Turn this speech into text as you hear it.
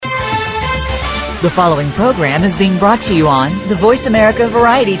The following program is being brought to you on the Voice America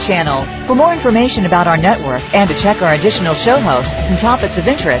Variety Channel. For more information about our network and to check our additional show hosts and topics of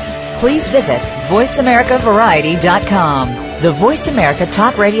interest, please visit voiceamericavariety.com. The Voice America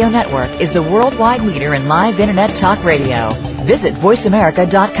Talk Radio Network is the worldwide leader in live Internet talk radio. Visit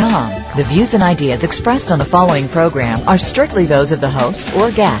voiceamerica.com. The views and ideas expressed on the following program are strictly those of the host or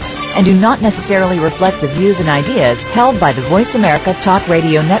guests and do not necessarily reflect the views and ideas held by the Voice America Talk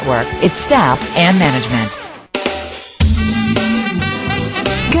Radio Network, its staff, and management.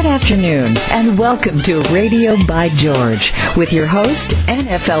 Good afternoon, and welcome to Radio by George with your host,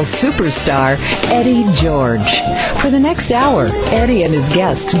 NFL superstar, Eddie George. For the next hour, Eddie and his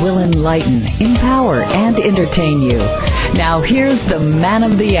guests will enlighten, empower, and entertain you. Now here's the man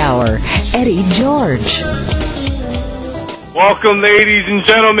of the hour, Eddie George. Welcome, ladies and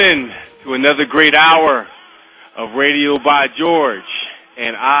gentlemen, to another great hour of Radio by George.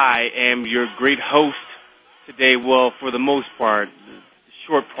 And I am your great host today, well, for the most part,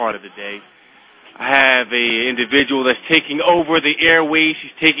 short part of the day. I have an individual that's taking over the airways.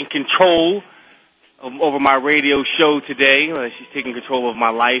 She's taking control over my radio show today. She's taking control of my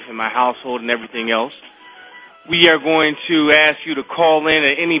life and my household and everything else. We are going to ask you to call in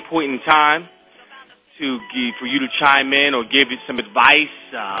at any point in time for you to chime in or give you some advice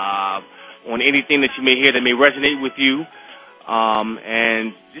on anything that you may hear that may resonate with you,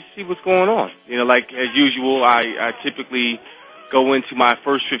 and just see what's going on. You know, like as usual, I typically go into my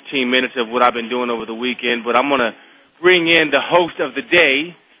first 15 minutes of what I've been doing over the weekend, but I'm going to bring in the host of the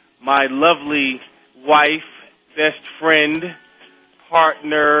day, my lovely wife, best friend,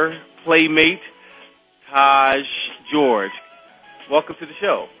 partner, playmate, Taj George. Welcome to the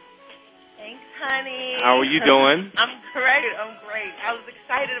show. Thanks, honey. How are you doing? I'm great. I was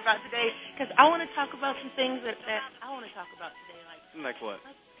excited about today because I want to talk about some things that I want to talk about today. Like what?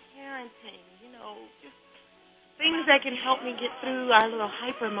 Like parenting, you know, just things that can help me get through our little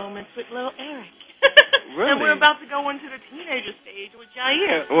hyper moments with little Eric. Really? And we're about to go into the teenager stage with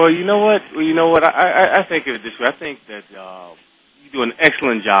Jair. Well, you know what? I think of it this way. I think that you do an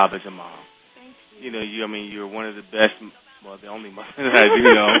excellent job as a mom. Thank you. You know, you're one of the best, well, the only mom that I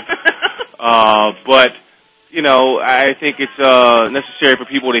do know. But, you know, I think it's necessary for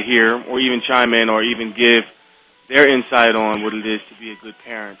people to hear or even chime in or even give their insight on what it is to be a good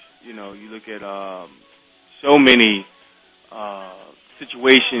parent. You know, you look at so many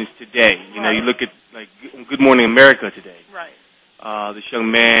situations today. You know, you look at, like, Good Morning America today. Right. This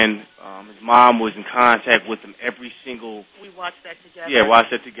young man, his mom was in contact with him every single... We watched that together. Yeah, watched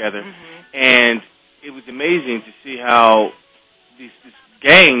that together. Mm-hmm. And it was amazing to see how this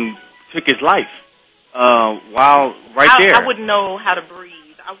gang took his life while there. I wouldn't know how to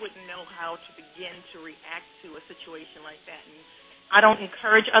breathe. I wouldn't know how to begin to react to a situation like that. And I don't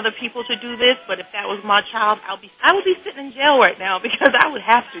encourage other people to do this, but if that was my child, I would be sitting in jail right now because I would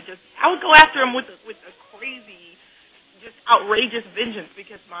have to I would go after him with a crazy, just outrageous vengeance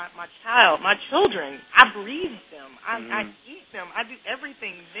because my children, I breathe them, I eat them, I do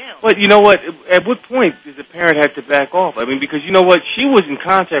everything them. But you know what? At what point does the parent have to back off? I mean, because you know what? She was in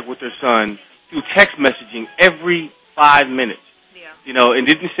contact with her son through text messaging every 5 minutes. Yeah. You know, and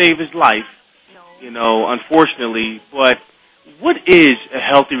didn't save his life. No. You know, unfortunately, but what is a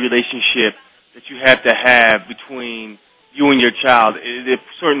healthy relationship that you have to have between you and your child at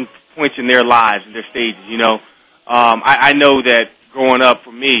certain points in their lives, in their stages, you know? I know that growing up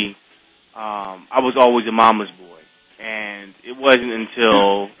for me, I was always a mama's boy. And it wasn't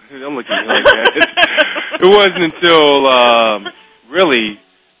until, don't look at me like that. It wasn't until really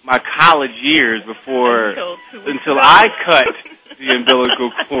my college years until I cut the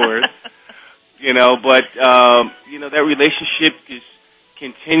umbilical cord. You know, but, you know, that relationship just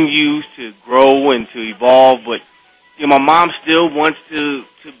continues to grow and to evolve. But, you know, my mom still wants to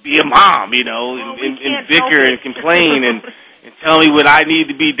be a mom, you know, and bicker and complain and tell me what I need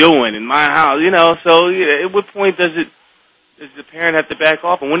to be doing in my house, you know. So, yeah, at what point does the parent have to back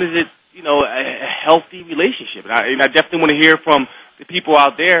off? And when is it, you know, a healthy relationship? And I definitely want to hear from the people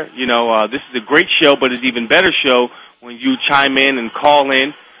out there. You know, this is a great show, but it's an even better show when you chime in and call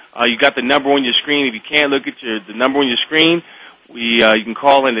in. You got the number on your screen. If you can't look at the number on your screen, you can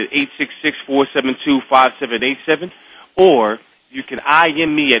call in at 866-472-5787, or you can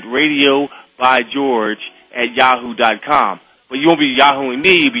IM me at radiobygeorge@yahoo.com. But you won't be Yahooing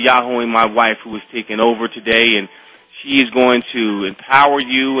me, you'll be Yahooing my wife, who is taking over today, and she is going to empower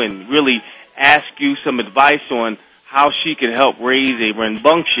you and really ask you some advice on how she can help raise a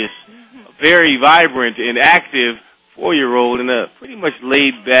rambunctious, very vibrant and active 4-year-old and a pretty much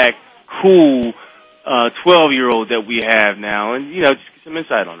laid-back, cool 12-year-old that we have now. And, you know, just get some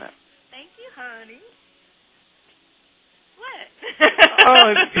insight on that. Thank you, honey.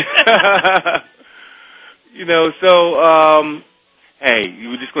 Hey, you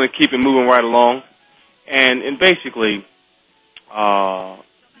were just going to keep it moving right along. And basically,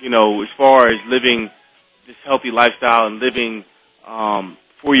 as far as living this healthy lifestyle and living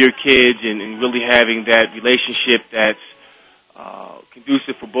for your kids and really having that relationship that's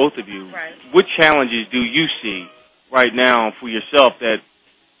conducive for both of you, right. What challenges do you see right now for yourself that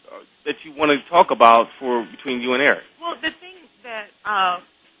you want to talk about between you and Eric? Well, the thing that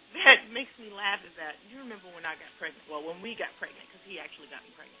makes me laugh is that you remember when I got pregnant. Well, when we got pregnant, because he actually got me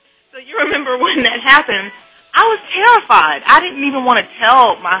pregnant. So you remember when that happened, I was terrified. I didn't even want to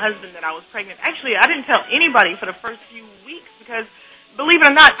tell my husband that I was pregnant. Actually, I didn't tell anybody for the first few weeks because, believe it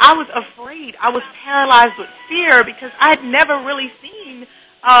or not, I was afraid. I was paralyzed with fear because I had never really seen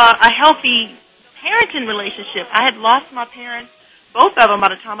a healthy parenting relationship. I had lost my parents, both of them, by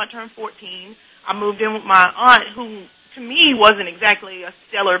the time I turned 14. I moved in with my aunt, who to me wasn't exactly a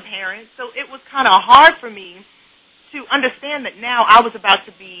stellar parent. So it was kind of hard for me to understand that now I was about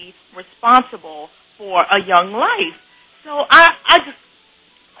to be responsible for a young life. So I just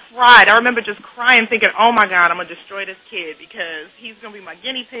cried. I remember just crying, thinking, oh, my God, I'm going to destroy this kid because he's going to be my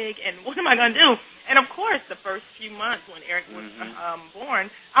guinea pig, and what am I going to do? And, of course, the first few months when Eric was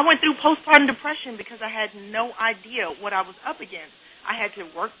born, I went through postpartum depression because I had no idea what I was up against. I had to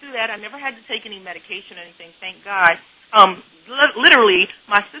work through that. I never had to take any medication or anything, thank God. Literally,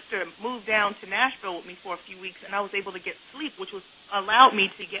 my sister moved down to Nashville with me for a few weeks, and I was able to get sleep, which allowed me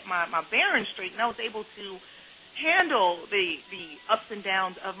to get my bearings straight, and I was able to handle the ups and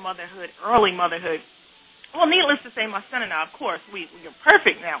downs of motherhood, early motherhood. Well, needless to say, my son and I, of course, we are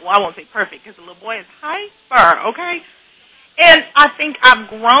perfect now. Well, I won't say perfect because the little boy is hyper, okay? And I think I've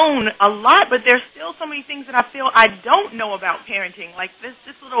grown a lot, but there's still so many things that I feel I don't know about parenting. Like this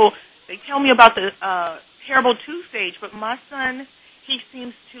little, they tell me about the terrible two stage, but my son, he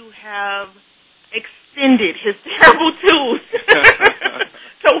seems to have extended his terrible twos.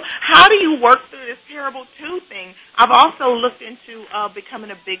 So how do you work through this terrible two thing? I've also looked into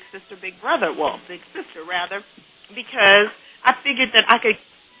becoming a big sister, big brother, big sister rather, because I figured that I could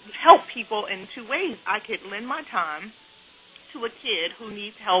help people in two ways. I could lend my time to a kid who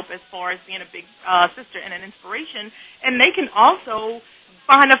needs help as far as being a big sister and an inspiration, and they can also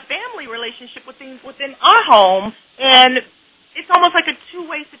find a family relationship within our home, and it's almost like a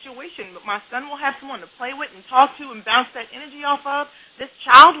two-way situation. My son will have someone to play with and talk to and bounce that energy off of. This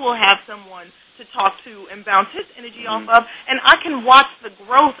child will have someone to talk to and bounce his energy off of, and I can watch the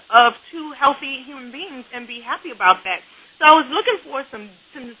growth of two healthy human beings and be happy about that. So I was looking for some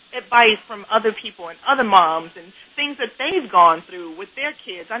advice from other people and other moms and things that they've gone through with their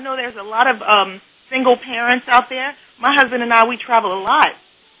kids. I know there's a lot of single parents out there. My husband and I, we travel a lot.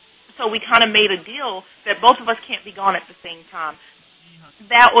 So we kind of made a deal that both of us can't be gone at the same time.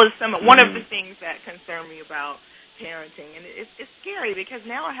 That was one of the things that concerned me about parenting. And it's scary because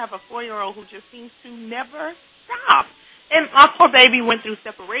now I have a 4-year-old who just seems to never stop. And my poor baby went through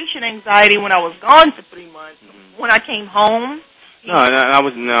separation anxiety when I was gone for 3 months. When I came home.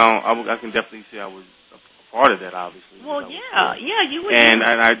 I can definitely say I was a part of that, obviously. Well, yeah, you would. And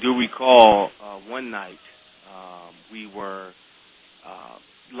I do recall one night we were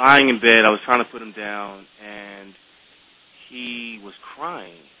lying in bed. I was trying to put him down, and he was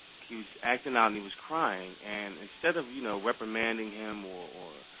crying. He was acting out, and he was crying. And instead of, reprimanding him or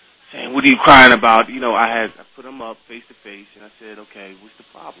saying, what are you crying about, I put him up face to face, and I said, okay, what's the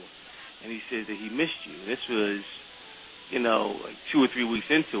problem? And he said that he missed you. This was, like 2 or 3 weeks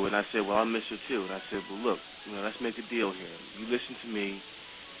into it. And I said, well, I miss you too. And I said, well, look, let's make a deal here. You listen to me,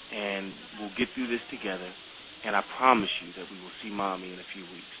 and we'll get through this together. And I promise you that we will see Mommy in a few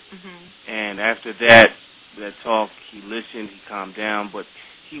weeks. And after that talk, he listened, he calmed down, but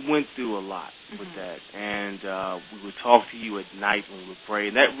he went through a lot with that. And we would talk to you at night when we would pray,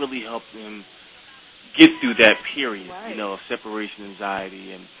 and that really helped him get through that period, of separation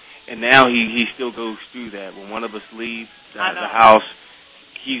anxiety. And now he still goes through that. When one of us leaves the house,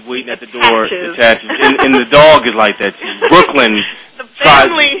 he's waiting at the door, attaches. And the dog is like that too. Brooklyn, the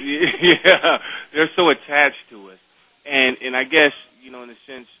family. They're so attached to us. And I guess, in a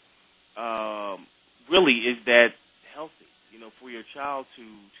sense, really, is that healthy, for your child to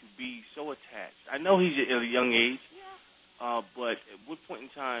be so attached? I know he's at a young age, but at what point in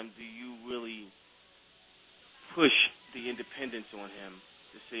time do you really push the independence on him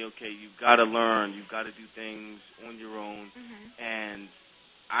to say, okay, you've got to learn, you've got to do things on your own, and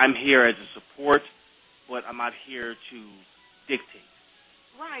I'm here as a support, but I'm not here to dictate?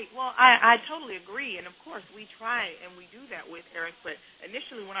 Right. Well, I totally agree. And, of course, we try and we do that with Eric. But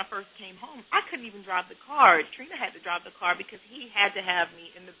initially when I first came home, I couldn't even drive the car. Trina had to drive the car because he had to have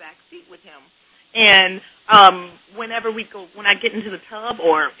me in the back seat with him. And when I get into the tub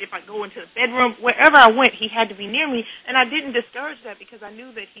or if I go into the bedroom, wherever I went, he had to be near me. And I didn't discourage that because I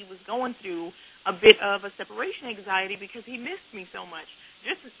knew that he was going through a bit of a separation anxiety because he missed me so much.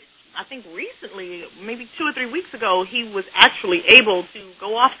 I think recently, maybe 2 or 3 weeks ago, he was actually able to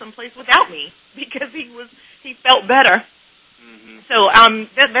go off someplace without me because he felt better. Mm-hmm. So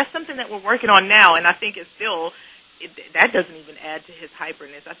that's something that we're working on now, and I think it's still that doesn't even add to his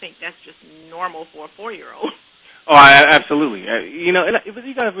hyperness. I think that's just normal for a 4-year-old. Oh, absolutely. You got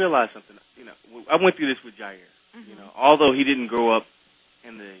to realize something. I went through this with Jair. Mm-hmm. Although he didn't grow up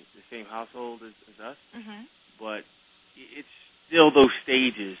in the same household as us, mm-hmm. but it's still those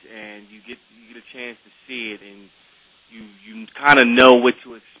stages, and you get a chance to see it, and you kind of know what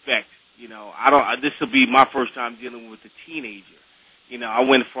to expect. This will be my first time dealing with a teenager. I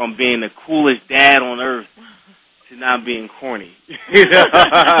went from being the coolest dad on earth to now being corny,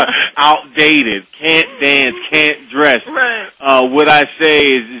 outdated, can't dance, can't dress. Right. What I say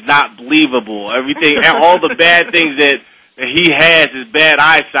is not believable. Everything, all the bad things that he has is bad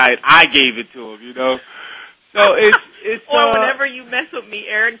eyesight. I gave it to him. So it's or whenever you mess with me,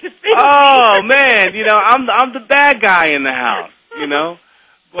 Aaron, to fix me. Man, I'm the bad guy in the house.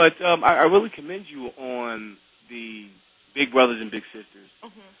 But I really commend you on the big brothers and big sisters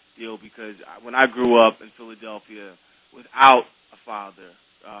deal because when I grew up in Philadelphia without a father,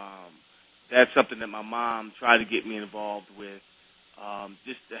 that's something that my mom tried to get me involved with,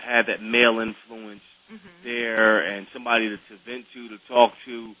 just to have that male influence there and somebody to vent to talk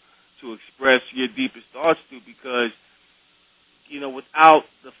to express your deepest thoughts to because, without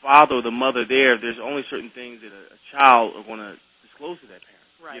the father or the mother there's only certain things that a child are going to disclose to their parents,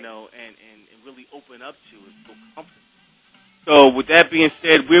 right. And really open up to and feel comfortable. So with that being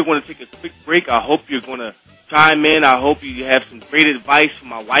said, we're going to take a quick break. I hope you're going to chime in. I hope you have some great advice for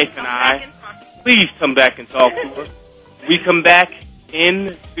my wife and I. Please come back and talk to us. We come back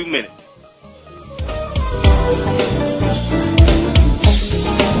in 2 minutes.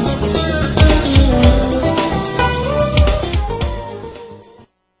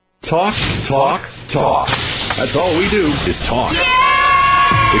 Talk, talk, talk. That's all we do is talk.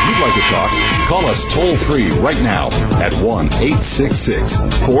 If you'd like to talk, call us toll-free right now at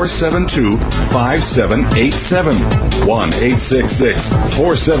 1-866-472-5787.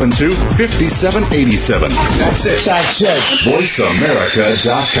 1-866-472-5787. That's it. That's it.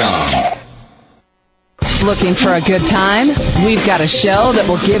 VoiceAmerica.com. Looking for a good time? We've got a show that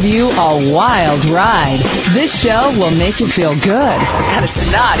will give you a wild ride. This show will make you feel good, and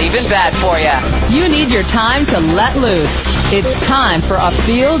it's not even bad for you. You need your time to let loose. It's time for a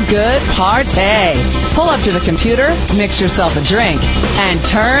feel-good party. Pull up to the computer, mix yourself a drink, and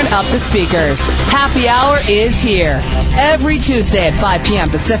turn up the speakers. Happy Hour is here. Every Tuesday at 5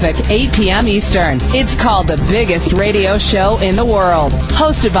 p.m. Pacific, 8 p.m. Eastern. It's called the biggest radio show in the world.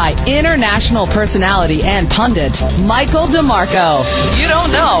 Hosted by international personality and pundit, Michael DeMarco. You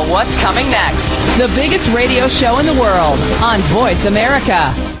don't know what's coming next. The biggest radio show in the world on Voice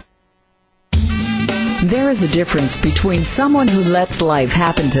America. There is a difference between someone who lets life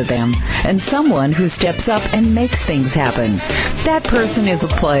happen to them and someone who steps up and makes things happen. That person is a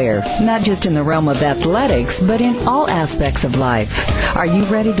player, not just in the realm of athletics, but in all aspects of life. Are you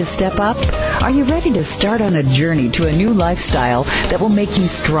ready to step up? Are you ready to start on a journey to a new lifestyle that will make you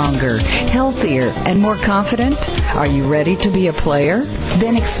stronger, healthier, and more confident? Are you ready to be a player?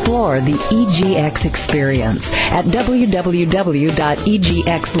 Then explore the EGX experience at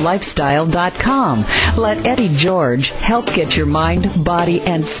www.egxlifestyle.com. Let Eddie George help get your mind, body,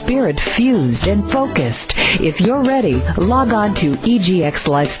 and spirit fused and focused. If you're ready, log on to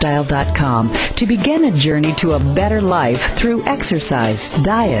egxlifestyle.com to begin a journey to a better life through exercise,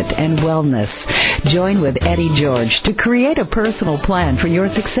 diet, and wellness. Join with Eddie George to create a personal plan for your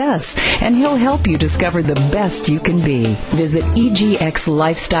success, and he'll help you discover the best you can be. Visit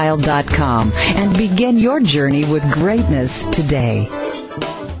egxlifestyle.com and begin your journey with greatness today.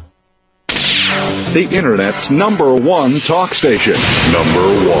 The Internet's #1 talk station.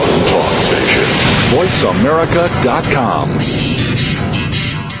 #1 talk station. VoiceAmerica.com.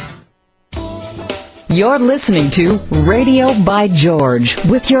 You're listening to Radio by George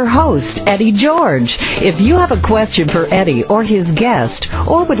with your host, Eddie George. If you have a question for Eddie or his guest,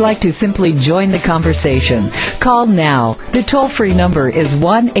 or would like to simply join the conversation, call now. The toll-free number is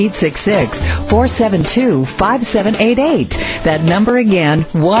 1-866-472-5788. That number again,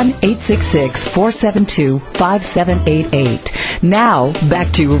 1-866-472-5788. Now,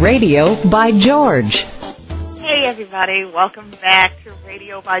 back to Radio by George. Hey, everybody. Welcome back to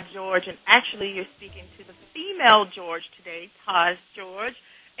Radio by George. And actually, you're speaking to the female George today, Taj George.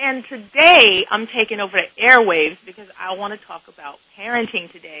 And today, I'm taking over the airwaves because I want to talk about parenting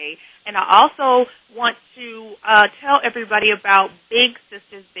today. And I also want to tell everybody about Big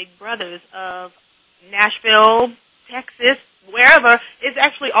Sisters, Big Brothers of Nashville, Texas, wherever. It's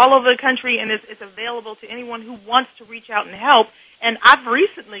actually all over the country, and it's available to anyone who wants to reach out and help. And I've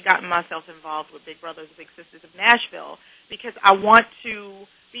recently gotten myself involved with Big Brothers, Big Sisters of Nashville because I want to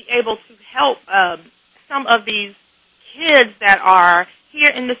be able to help some of these kids that are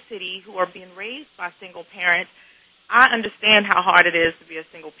here in the city who are being raised by single parents. I understand how hard it is to be a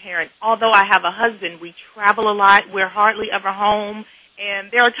single parent. Although I have a husband, we travel a lot. We're hardly ever home.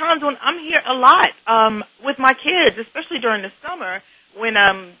 And there are times when I'm here a lot with my kids, especially during the summer when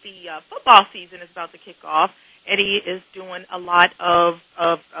the football season is about to kick off. Eddie is doing a lot of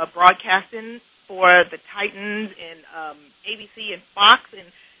broadcasting for the Titans and ABC and Fox,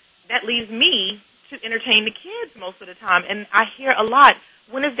 and that leaves me to entertain the kids most of the time. And I hear a lot,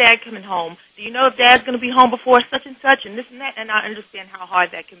 when is Dad coming home? Do you know if Dad's going to be home before such and such and this and that? And I understand how hard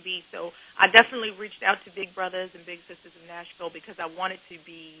that can be. So I definitely reached out to Big Brothers and Big Sisters of Nashville because I wanted to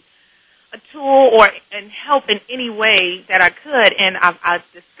be a tool and help in any way that I could. And I've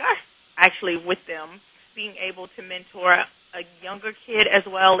discussed actually with them being able to mentor a younger kid as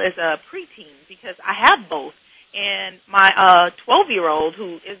well as a preteen because I have both. And my 12-year-old,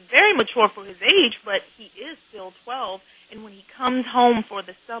 who is very mature for his age, but he is still 12, and when he comes home for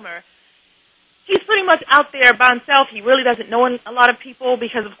the summer, he's pretty much out there by himself. He really doesn't know a lot of people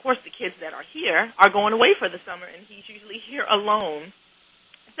because, of course, the kids that are here are going away for the summer, and he's usually here alone.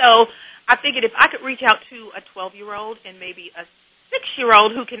 So I figured if I could reach out to a 12-year-old and maybe a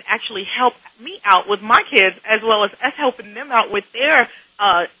 6-year-old who can actually help me out with my kids as well as us helping them out with their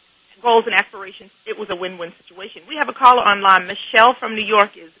goals and aspirations, it was a win-win situation. We have a caller online. Michelle from New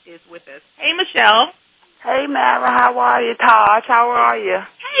York is with us. Hey, Michelle. Hey, Mara. How are you? Taj, how are you?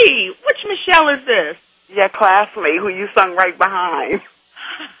 Hey, which Michelle is this? Your classmate who you sung right behind.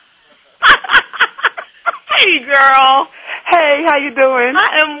 Hey, girl. Hey, how you doing?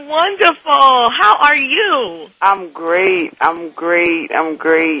 I am wonderful. How are you? I'm great.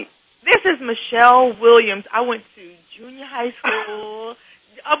 This is Michelle Williams. I went to junior high school.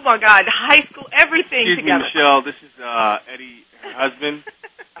 Oh, my God, high school, everything Excuse together. me, Michelle. This is Eddie, her husband.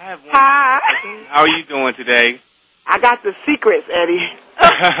 I have one Hi. question. How are you doing today? I got the secrets, Eddie.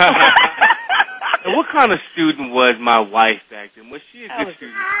 And what kind of student was my wife back then? Was she a good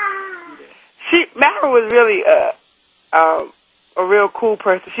student? Mara was really a real cool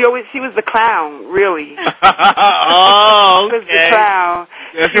person. She was the clown, really. Oh, okay. She was the clown.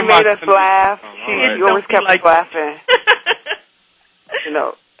 Yes, She made us laugh. right. She always kept us laughing. You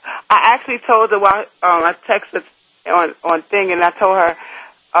know, I actually told her while I texted on thing, and I told her,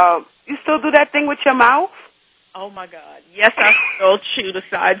 "You still do that thing with your mouth?" Oh, my God. Yes, I still chew the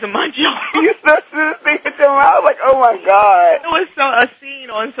sides of my jaw. You still do this thing with your mouth? Like, oh, my God. There was a scene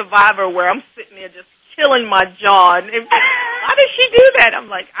on Survivor where I'm sitting there just killing my jaw. And why did she do that? I'm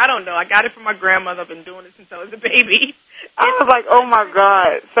like, I don't know. I got it from my grandmother. I've been doing it since I was a baby. I was like, oh, my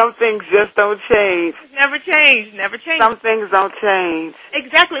God. Some things just don't change. It's never changed. Never changed. Some things don't change.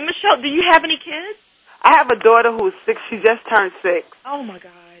 Exactly. Michelle, do you have any kids? I have a daughter who's 6. She just turned 6. Oh, my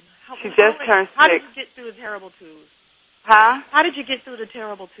God. She just turned 6. How did you get through the terrible twos? Huh? How did you get through the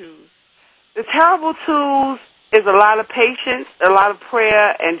terrible twos? The terrible twos is a lot of patience, a lot of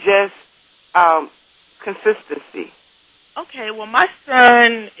prayer, and just consistency. Okay, well, my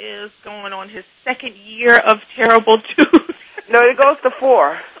son is going on his second year of terrible twos. No, it goes to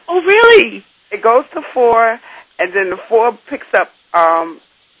 4. Oh, really? It goes to 4, and then the 4 picks up some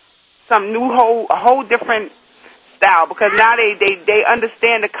new a whole different style, because now they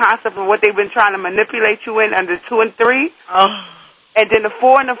understand the concept of what they've been trying to manipulate you in under 2 and 3. Oh. And then the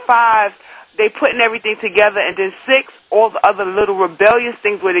 4 and the 5, they putting everything together, and then 6, all the other little rebellious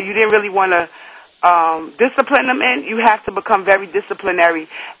things where you didn't really want to discipline them in, you have to become very disciplinary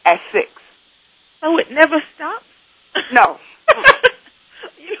at 6. So it never stops? No.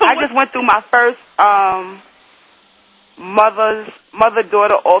 You know I just went through my first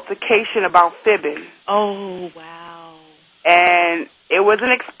mother-daughter altercation about fibbing. Oh, wow. And it was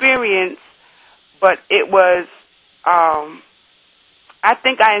an experience, but it was, I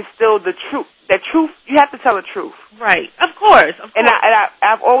think I instilled the truth. The truth, you have to tell the truth. Right. Of course. And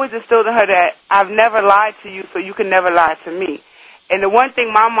I've always instilled in her that I've never lied to you, so you can never lie to me. And the one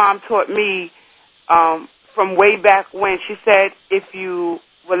thing my mom taught me from way back when, she said, if you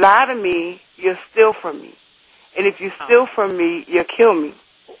will lie to me, you'll steal from me. And if you steal from me, you'll kill me.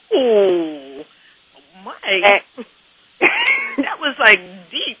 Oh, my. That was like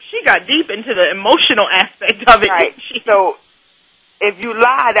deep. She got deep into the emotional aspect of it. Right. So if you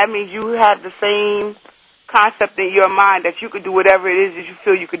lie, that means you have the same concept in your mind that you could do whatever it is that you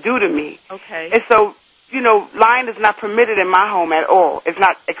feel you could do to me. Okay. And so, lying is not permitted in my home at all. It's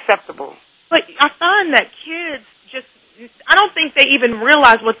not acceptable. But I find that kids I don't think they even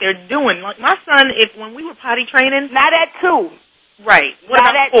realize what they're doing. Like my son, when we were potty training. Not at 2. Right. What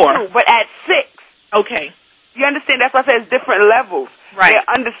not about at 4? 2, but at 6. Okay. You understand? That's why I said it's different levels. Right.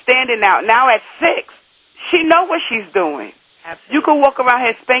 They're understanding now. Now at 6, she know what she's doing. Absolutely. You can walk around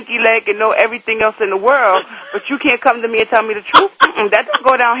here spanky leg and know everything else in the world, but you can't come to me and tell me the truth. That don't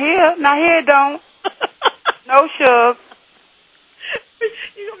go down here. Not here, it don't. No, Suge.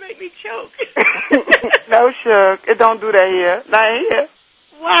 You're going to make me choke. No, Suge. It don't do that here. Not here.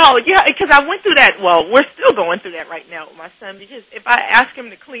 Wow, yeah, because I went through that. Well, we're still going through that right now with my son, because if I ask him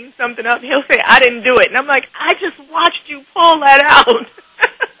to clean something up, he'll say, I didn't do it. And I'm like, I just watched you pull that out.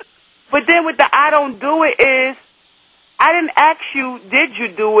 But then with the I don't do it is, I didn't ask you, did you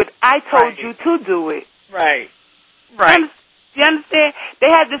do it? I told you to do it. Right. Right. You understand? They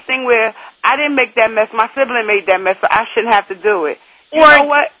had this thing where I didn't make that mess. My sibling made that mess, so I shouldn't have to do it. You know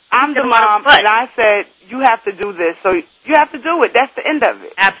what? I'm the mom, and I said, you have to do this, so you have to do it. That's the end of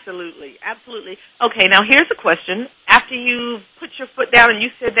it. Absolutely. Absolutely. Okay, now here's a question. After you put your foot down and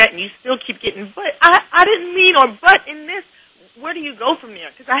you said that and you still keep getting but, I didn't mean or but in this, where do you go from there?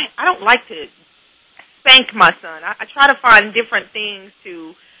 Because I don't like to spank my son. I try to find different things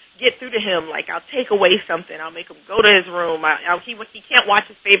to get through to him. Like I'll take away something. I'll make him go to his room. He can't watch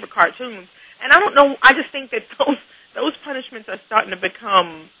his favorite cartoons. And I don't know. I just think that those punishments are starting to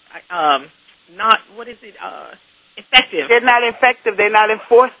become effective. They're not effective. They're not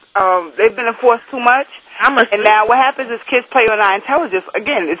enforced. They've been enforced too much. And now what happens is kids play on our intelligence.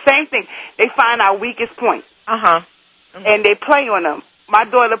 Again, the same thing. They find our weakest points. And they play on them. My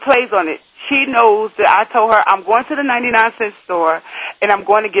daughter plays on it. She knows that I told her I'm going to the 99-cent store and I'm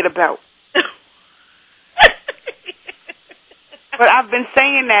going to get a belt. But I've been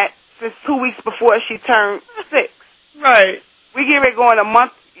saying that since 2 weeks before she turned 6. Right. We get ready to go on a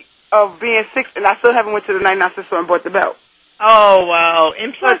month of being 6, and I still haven't went to the 99-cent store and bought the belt. Oh, wow.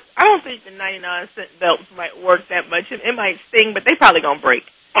 And plus, I don't think the 99-cent belts might work that much. It might sting, but they probably going to break.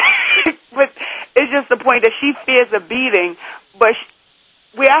 But it's just the point that she fears a beating. But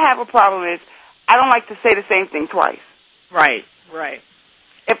where I have a problem is I don't like to say the same thing twice. Right, right.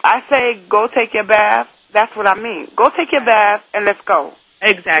 If I say, go take your bath, that's what I mean. Go take your bath and let's go.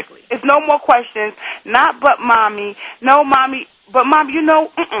 Exactly. It's no more questions. Not but mommy. No, mommy. But mom,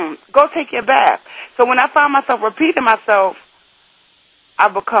 go take your bath. So when I find myself repeating myself, I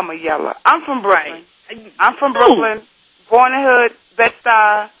become a yeller. I'm from Brooklyn. Right. I'm from Brooklyn. Born in the hood,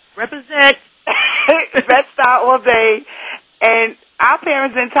 Bed-Stuy. Represent. Bed-Stuy all day. And our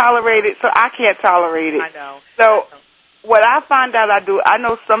parents didn't tolerate it, so I can't tolerate it. I know. So what I find out I do, I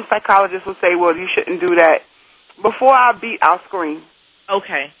know some psychologists will say, well, you shouldn't do that. Before I beat, I'll scream.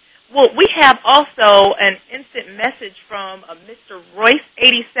 Okay. Well, we have also an instant message from Mr. Royce,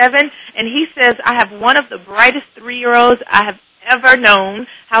 87, and he says, I have one of the brightest 3-year-olds I have ever known.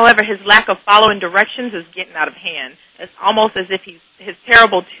 However, his lack of following directions is getting out of hand. It's almost as if his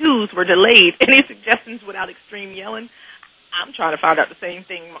terrible 2s were delayed. Any suggestions without extreme yelling? I'm trying to find out the same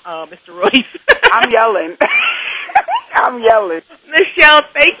thing, Mr. Royce. I'm yelling. I'm yelling. Michelle,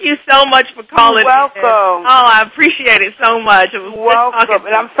 thank you so much for calling. You're welcome. Oh, I appreciate it so much. It was welcome.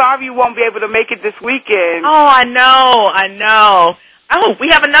 And I'm sorry you won't be able to make it this weekend. Oh, I know. Oh, we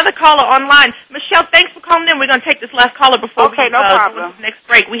have another caller online. Michelle, thanks for calling in. We're going to take this last caller before we no problem. go to the next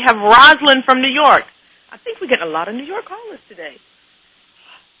break. We have Rosalind from New York. I think we're getting a lot of New York callers today.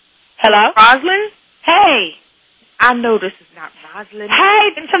 Hello? Rosalind? Hey. I know this is not Rosalind.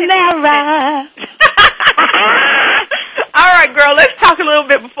 Hey, Tamara. All right, girl, let's talk a little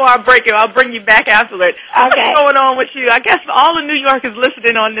bit before I break it. I'll bring you back afterward. Okay. What's going on with you? I guess all of New York is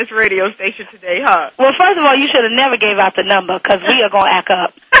listening on this radio station today, huh? Well, first of all, you should have never gave out the number because we are going to act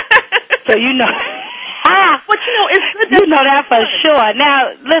up. So you know. But it's good. You know that for sure.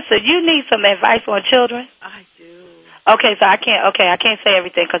 Now, listen, you need some advice on children? I do. Okay, so I can't say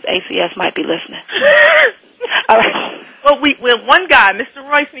everything because ACS might be listening. All right. Well, one guy, Mr.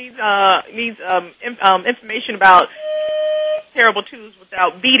 Royce, needs information about terrible twos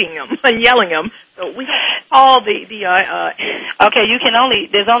without beating them and yelling them. So we have to call the. Okay, you can only.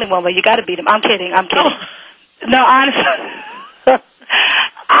 There's only one way. You got to beat them. I'm kidding. Oh. No, honestly.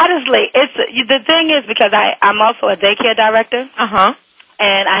 Honestly, the thing is because I'm also a daycare director.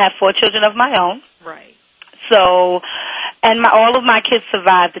 And I have 4 children of my own. Right. So, and all of my kids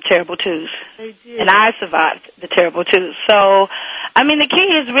survived the terrible twos. They did. And I survived the terrible twos. So, I mean, the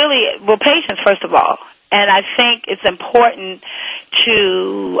key is really, patience, first of all. And I think it's important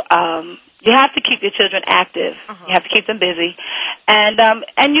to, you have to keep your children active. You have to keep them busy. And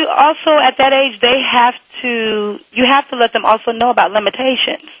you also, at that age, you have to let them also know about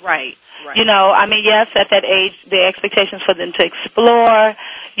limitations. Right. You know, I mean, yes, at that age, the expectations for them to explore,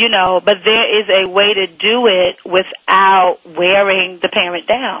 you know, but there is a way to do it without wearing the parent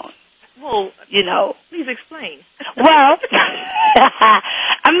down. Well, you know. Please explain. Well,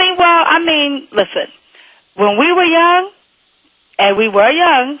 I mean, listen, when we were young, and we were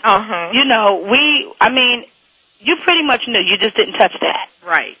young, you know, you pretty much knew. You just didn't touch that.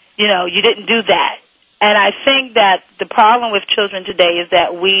 Right. You know, you didn't do that. And I think that the problem with children today is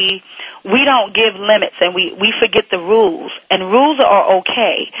that we don't give limits and we forget the rules. And rules are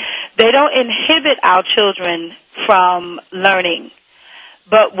okay. They don't inhibit our children from learning.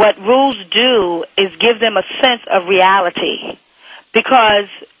 But what rules do is give them a sense of reality. Because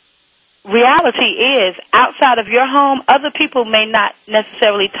reality is, outside of your home, other people may not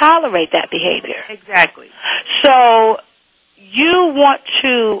necessarily tolerate that behavior. Exactly. So what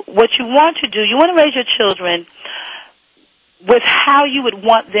you want to do, you want to raise your children with how you would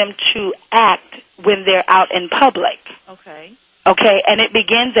want them to act when they're out in public. Okay. Okay, and it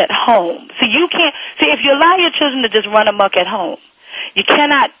begins at home. So if you allow your children to just run amok at home, you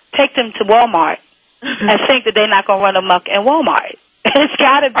cannot take them to Walmart and think that they're not going to run amok in Walmart. It's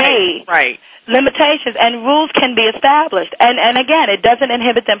got to be limitations, and rules can be established. And again, it doesn't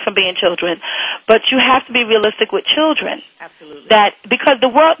inhibit them from being children, but you have to be realistic with children. Absolutely. Because the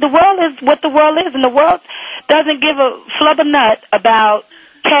world is what the world is, and the world doesn't give a flub a nut about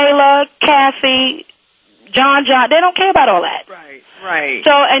Kayla, Cassie, John. They don't care about all that. Right.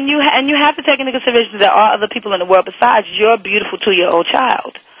 So, and you have to take into consideration that there are other people in the world besides your beautiful 2-year-old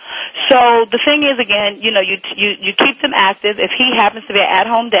child. So the thing is, again, you know, you keep them active. If he happens to be an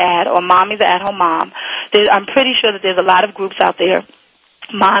at-home dad or mommy's an at-home mom, I'm pretty sure that there's a lot of groups out there,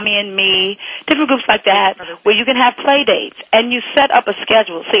 Mommy and Me, different groups like that, where you can have play dates and you set up a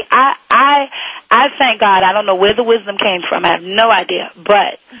schedule. See, I thank God. I don't know where the wisdom came from. I have no idea,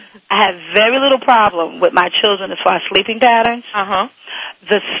 but I have very little problem with my children as far as sleeping patterns.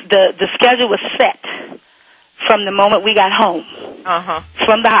 The schedule was set from the moment we got home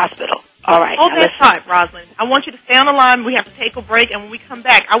from the hospital. All right. Hold that thought, Rosalind. I want you to stay on the line. We have to take a break, and when we come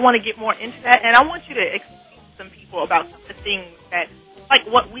back, I want to get more into that, and I want you to explain to some people about some of the things that, like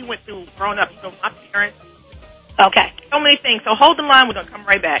what we went through growing up, you know, my parents. Okay. So many things. So hold the line. We're going to come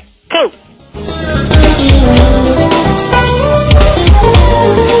right back. Cool.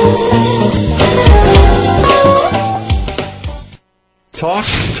 Talk,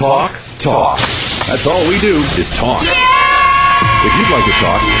 talk, talk. That's all we do is talk. If you'd like to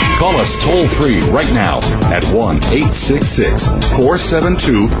talk, call us toll-free right now at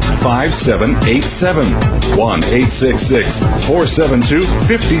 1-866-472-5787.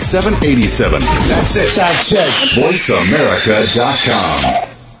 1-866-472-5787. That's it. VoiceAmerica.com.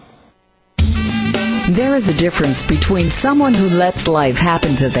 There is a difference between someone who lets life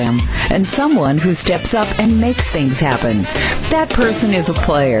happen to them and someone who steps up and makes things happen. That person is a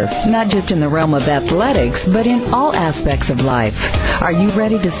player, not just in the realm of athletics, but in all aspects of life. Are you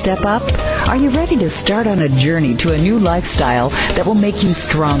ready to step up? Are you ready to start on a journey to a new lifestyle that will make you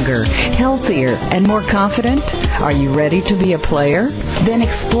stronger, healthier, and more confident? Are you ready to be a player? Then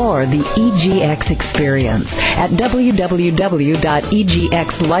explore the EGX experience at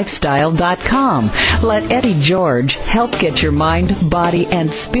www.egxlifestyle.com. Let Eddie George help get your mind, body,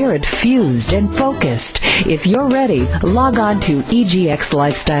 and spirit fused and focused. If you're ready, log on to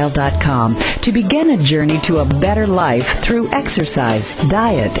egxlifestyle.com to begin a journey to a better life through exercise,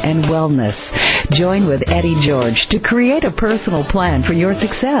 diet, and wellness. Join with Eddie George to create a personal plan for your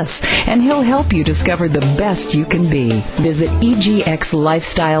success, and he'll help you discover the best you can be. Visit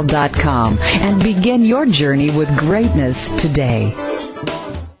egxlifestyle.com and begin your journey with greatness today.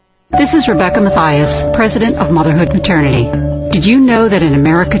 This is Rebecca Mathias, President of Motherhood Maternity. Did you know that in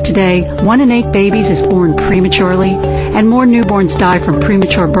America today, 1 in 8 babies is born prematurely, and more newborns die from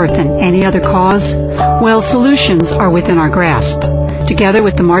premature birth than any other cause? Well, solutions are within our grasp. Together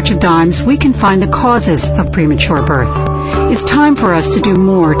with the March of Dimes, we can find the causes of premature birth. It's time for us to do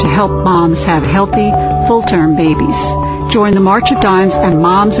more to help moms have healthy, full-term babies. Join the March of Dimes and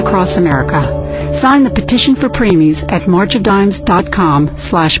moms across America. Sign the petition for preemies at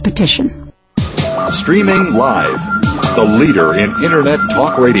marchofdimes.com/petition. Streaming live. The leader in Internet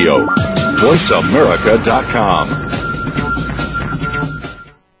talk radio. VoiceAmerica.com.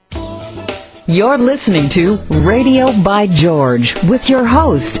 You're listening to Radio by George with your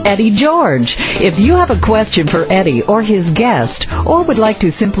host, Eddie George. If you have a question for Eddie or his guest, or would like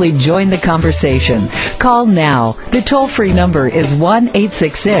to simply join the conversation, call now. The toll-free number is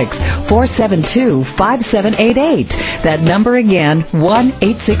 1-866-472-5788. That number again,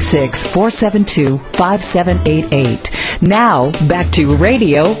 1-866-472-5788. Now, back to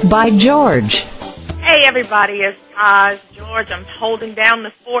Radio by George. Hey, everybody, it's Taj George. I'm holding down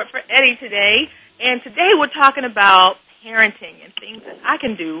the fort for Eddie today. And today we're talking about parenting and things that I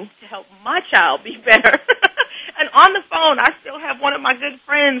can do to help my child be better. And on the phone, I still have one of my good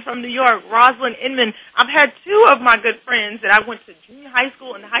friends from New York, Rosalind Inman. I've had two of my good friends that I went to junior high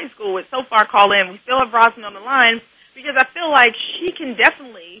school and high school with so far call in. We still have Rosalind on the line because I feel like she can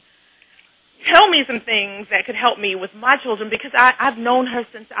definitely tell me some things that could help me with my children because I've known her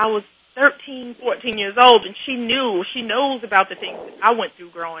since I was 13, 14 years old, and she knows about the things that I went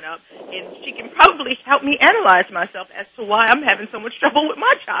through growing up, and she can probably help me analyze myself as to why I'm having so much trouble with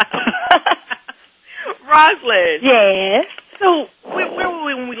my child. Rosalind. Yes. So where were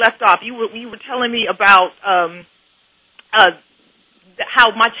we when we left off? You were telling me about how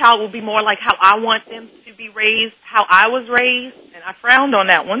my child will be more like how I want them to be raised, how I was raised, and I frowned on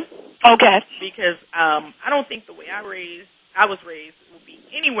that one. Okay. Because I don't think the way I was raised will be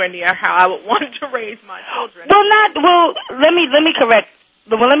anywhere near how I would want to raise my children. Let me correct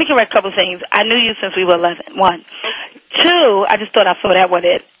a couple of things. I knew you since we were 11. One. Two, I just thought I saw that one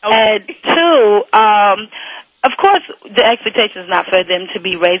in. Okay. And two, of course, the expectation is not for them to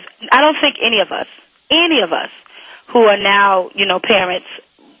be raised. I don't think any of us who are now, parents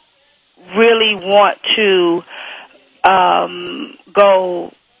really want to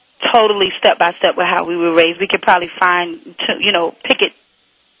go totally step by step with how we were raised. We could probably pick it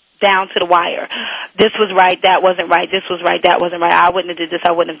down to the wire. This was right, that wasn't right, this was right, that wasn't right, I wouldn't have did this,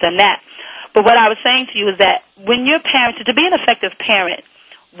 I wouldn't have done that. But what I was saying to you is that when you're parenting, to be an effective parent,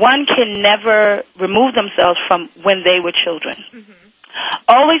 one can never remove themselves from when they were children. Mm-hmm.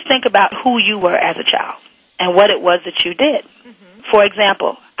 Always think about who you were as a child and what it was that you did. Mm-hmm. For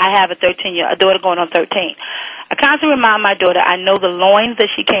example, I have a daughter going on 13. I constantly remind my daughter I know the loins that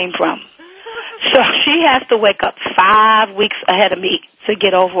she came from. So she has to wake up 5 weeks ahead of me to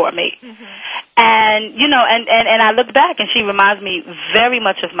get over on me. Mm-hmm. And, and I look back and she reminds me very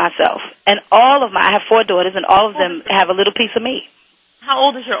much of myself. And I have 4 daughters and all of them have a little piece of me. How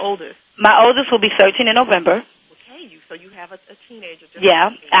old is your oldest? My oldest will be 13 in November. Okay, so you have a teenager.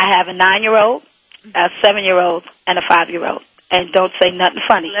 Yeah, I have a 9-year-old, a 7-year-old, and a 5-year-old. And don't say nothing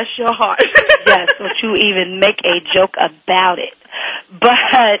funny. Bless your heart. Yes, don't you even make a joke about it.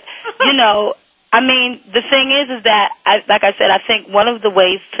 But, the thing is that, like I said, I think one of the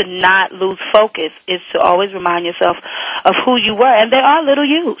ways to not lose focus is to always remind yourself of who you were. And they are little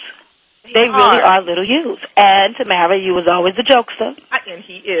yous. They really are little yous. And Tamara, you was always a jokester. And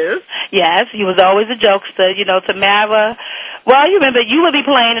he is. Yes, you was always a jokester. Tamara, well, you remember you would be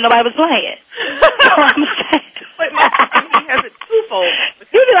playing and nobody was playing. But my husband, he has it twofold.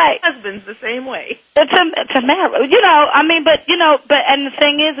 You'd be like, my husband's the same way. Tamara, and the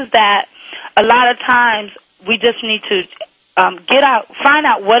thing is that a lot of times we just need to find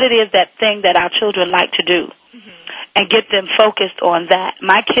out what it is, that thing that our children like to do, mm-hmm. and get them focused on that.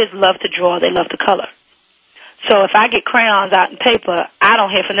 My kids love to draw. They love to color. So if I get crayons out and paper, I don't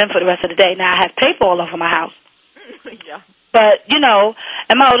hear from them for the rest of the day. Now, I have paper all over my house. Yeah. But,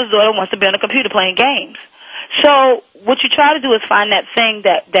 and my oldest daughter wants to be on the computer playing games. So what you try to do is find that thing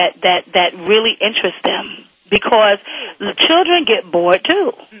that really interests them, because the children get bored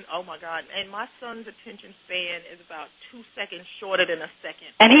too. Oh my God! And my son's attention span is about 2 seconds shorter than a second.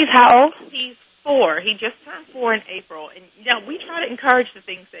 And he's how old? He's 4. He just turned 4 in April. And now we try to encourage the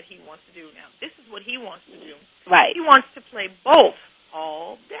things that he wants to do. Now this is what he wants to do. Right. He wants to play bolt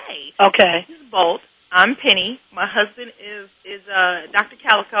all day. Okay. He's bolt. I'm Penny. My husband is Dr.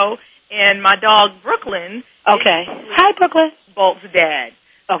 Calico, and my dog Brooklyn. Okay. Hi, Brooklyn. Bolt's dad.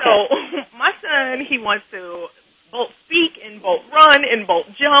 Okay. So my son, he wants to bolt speak and bolt run and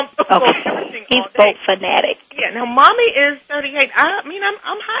bolt jump. Okay. Bolt everything He's all day. bolt fanatic. Yeah. Now, mommy is 38. I'm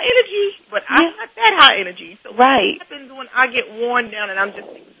high energy, but I'm not that high energy. So right. what happens when I get worn down and I'm just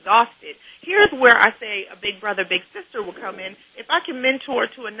exhausted? Here's where I say a big brother, big sister will come in. If I can mentor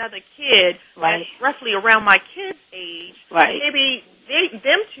to another kid, right, that's roughly around my kid's age, Right. Maybe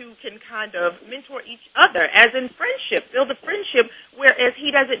them two can kind of mentor each other, as in friendship, build a friendship, whereas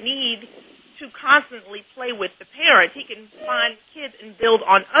he doesn't need to constantly play with the parents. He can find kids and build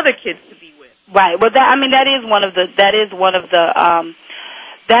on other kids to be with. Right. Well, that is one of the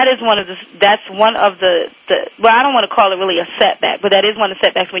well, I don't want to call it really a setback, but that is one of the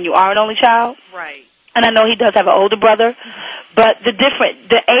setbacks when you are an only child. Right. And I know he does have an older brother, but the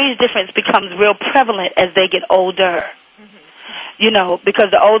age difference becomes real prevalent as they get older. You know,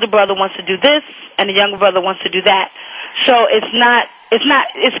 because the older brother wants to do this and the younger brother wants to do that. So it's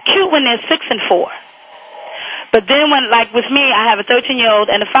cute when they're 6 and 4. But then when, like with me, I have a 13-year-old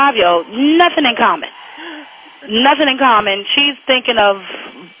and a 5-year-old, nothing in common. Nothing in common. She's thinking of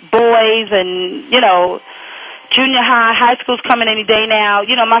boys and, you know, junior high school's coming any day now.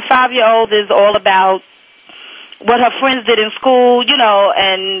 You know, my 5-year-old is all about what her friends did in school, you know,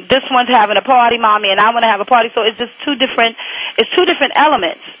 and this one's having a party, Mommy, and I want to have a party. So it's just two different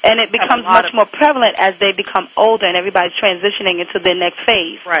elements, and it becomes much more prevalent as they become older and everybody's transitioning into their next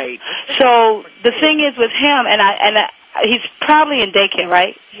phase. Right. So the thing is with him, and he's probably in daycare,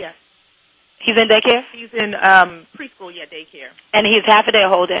 right? Yes. He's in daycare? He's in preschool, daycare. And he's half a day or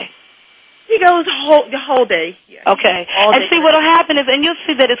whole day? He goes the whole day. Yeah. Okay. And see, what will happen is, and you'll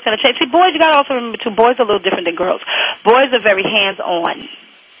see that it's going to change. See, boys, you got to also remember, too, boys are a little different than girls. Boys are very hands-on.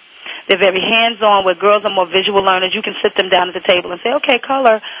 They're very hands-on, where girls are more visual learners. You can sit them down at the table and say, okay,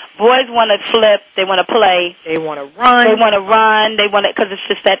 color. Boys want to flip. They want to play. They want to run. Because it's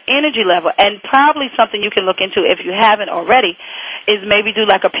just that energy level. And probably something you can look into, if you haven't already, is maybe do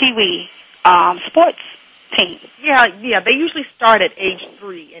like a peewee sports team. Yeah. They usually start at age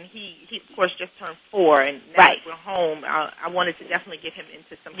 3, and he of course just turned 4, and now that we're home, I wanted to definitely get him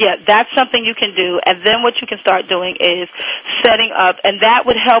into some. Yeah, that's something you can do, and then what you can start doing is setting up, and that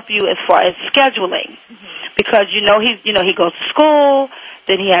would help you as far as scheduling, because he goes to school,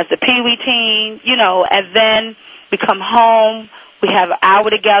 then he has the peewee team, and then we come home. We have an hour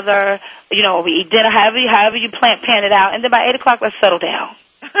together. We eat dinner, however you plan it out, and then by 8 o'clock, let's settle down.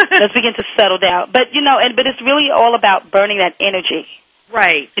 Let's begin to settle down. But, but it's really all about burning that energy.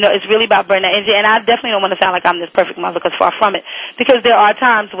 Right. It's really about burning that energy. And I definitely don't want to sound like I'm this perfect mother, because far from it. Because there are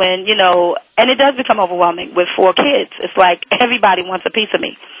times when, and it does become overwhelming with 4 kids. It's like everybody wants a piece of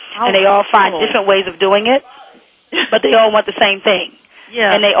me. And they all find different ways of doing it, but they all want the same thing.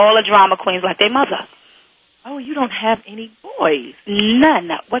 Yeah. And they all are drama queens like their mother. Oh, you don't have any boys? None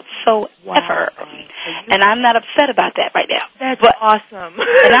whatsoever. Wow. And I'm not upset about that right now. That's awesome.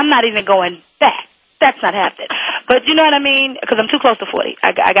 And I'm not even going back. That's not happening. But you know what I mean? Because I'm too close to 40.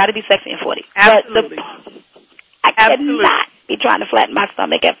 I got to be sexy in 40. Absolutely. I cannot be trying to flatten my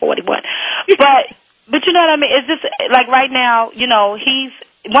stomach at 41. But you know what I mean? It's just like right now,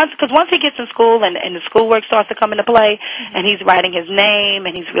 once he gets in school and the schoolwork starts to come into play, and he's writing his name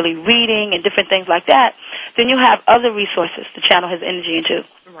and he's really reading and different things like that, then you have other resources to channel his energy into.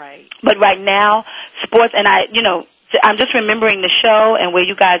 Right. But right now, sports, and I'm just remembering the show and where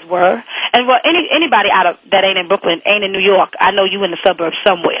you guys were. And anybody that ain't in Brooklyn, ain't in New York, I know you in the suburbs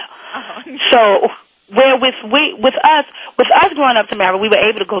somewhere. Uh-huh. So where with us growing up, Tamara, we were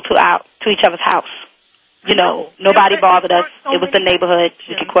able to go to each other's house. Nobody bothered us. It was the neighborhood.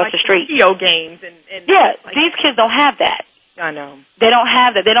 We could cross the street. Video games and these kids don't have that. I know. They don't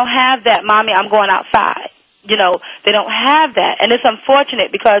have that. They don't have that, Mommy, I'm going outside. They don't have that. And it's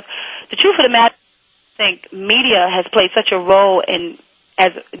unfortunate, because the truth of the matter, I think media has played such a role in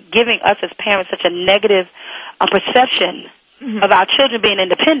as giving us as parents such a negative perception of our children being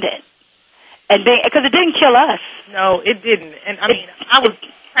independent. And because it didn't kill us. No, it didn't. And I was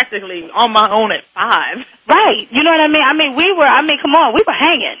practically on my own at 5. Right. You know what I mean? Come on, we were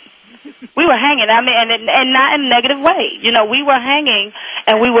hanging. We were hanging. And not in a negative way. We were hanging,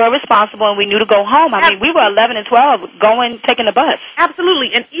 and we were responsible, and we knew to go home. We were 11 and 12 taking the bus.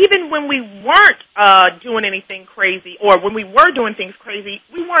 Absolutely. And even when we weren't doing anything crazy, or when we were doing things crazy,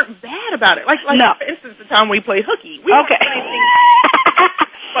 we weren't bad about it. Like no. For instance, the time we played hooky. We okay.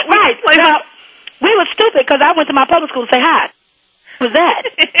 But we right. We were stupid, because I went to my public school to say hi. What was that?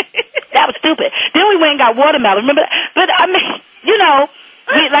 That was stupid. Then we went and got watermelon. Remember that? But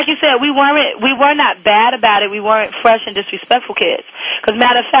like you said, we were not bad about it. We weren't fresh and disrespectful kids. Because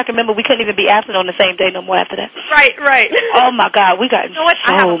matter of fact, remember, we couldn't even be absent on the same day no more after that. Right. Oh my God, we got so much.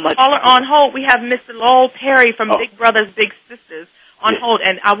 I have a caller on hold. We have Mr. Lowell Perry from Big Brothers Big Sisters on hold,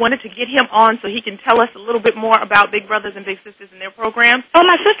 and I wanted to get him on so he can tell us a little bit more about Big Brothers and Big Sisters and their programs. Oh,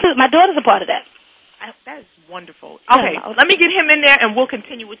 my daughter's a part of that. That is wonderful. Okay, let me get him in there, and we'll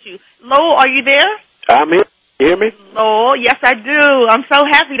continue with you. Lowell, are you there? I'm here. You hear me? Oh, yes, I do. I'm so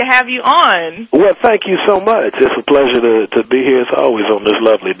happy to have you on. Well, thank you so much. It's a pleasure to be here as always on this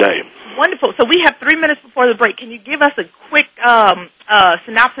lovely day. Wonderful. So we have 3 minutes before the break. Can you give us a quick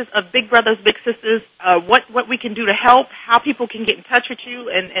synopsis of Big Brothers Big Sisters, what we can do to help, how people can get in touch with you,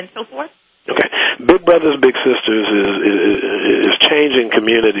 and so forth? Okay. Big Brothers Big Sisters is changing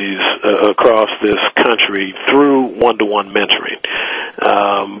communities across this country through one-to-one mentoring.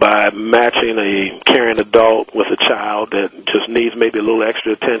 By matching a caring adult with a child that just needs maybe a little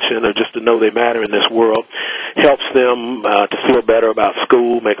extra attention or just to know they matter in this world, helps them to feel better about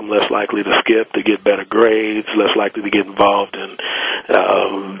school, make them less likely to skip, to get better grades, less likely to get involved in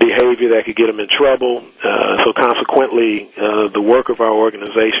behavior that could get them in trouble. So consequently, the work of our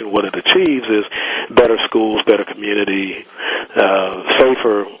organization, what it achieves is better schools, better community,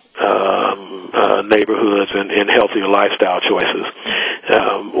 safer neighborhoods, and healthier lifestyle choices.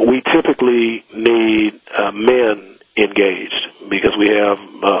 We typically need men engaged because we have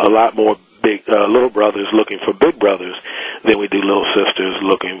a lot more big little brothers looking for big brothers than we do little sisters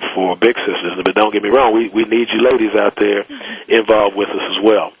looking for big sisters. But don't get me wrong, we need you ladies out there involved with us as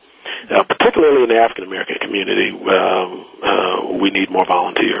well. Particularly in the African American community, we need more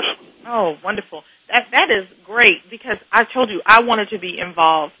volunteers. Oh, wonderful. That is great because I told you I wanted to be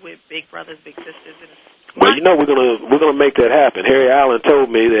involved with Big Brothers Big Sisters. Well, you know we're gonna make that happen. Harry Allen told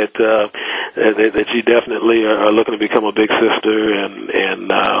me that that you definitely are looking to become a big sister, and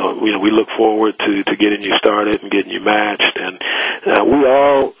you know we look forward to getting you started and getting you matched, and we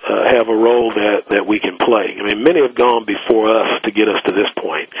all have a role that we can play. I mean, many have gone before us to get us to this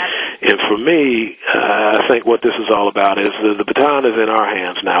point, and for me, I think what this is all about is the baton is in our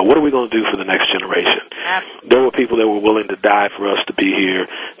hands now. What are we going to do for the next generation? There were people that were willing to die for us to be here,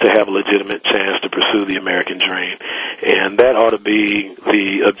 to have a legitimate chance to pursue the American dream. And that ought to be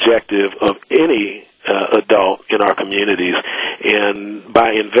the objective of any adult in our communities. And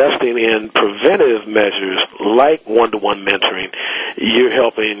by investing in preventive measures like one-to-one mentoring, you're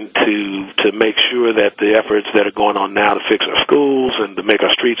helping to make sure that the efforts that are going on now to fix our schools and to make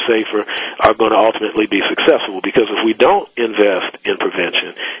our streets safer are going to ultimately be successful. Because if we don't invest in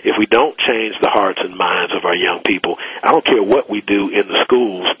prevention, if we don't change the hearts and minds of our young people, I don't care what we do in the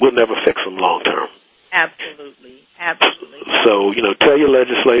schools, we'll never fix them long term. Absolutely. Absolutely. So, you know, tell your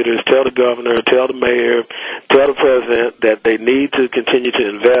legislators, tell the governor, tell the mayor, tell the president that they need to continue to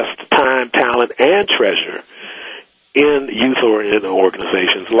invest time, talent, and treasure in youth-oriented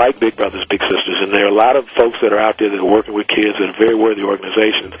organizations like Big Brothers Big Sisters. And there are a lot of folks that are out there that are working with kids that are very worthy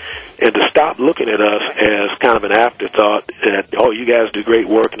organizations. And to stop looking at us as kind of an afterthought that, oh, you guys do great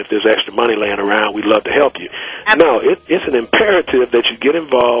work, and if there's extra money laying around, we'd love to help you. Absolutely. No, it's an imperative that you get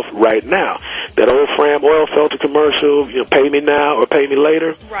involved right now. That old Fram oil filter commercial, you know, pay me now or pay me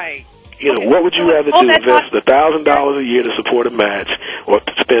later. Right. You know, what would you rather do, invest $1,000 a year to support a match or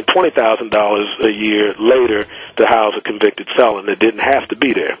to spend $20,000 a year later to house a convicted felon that didn't have to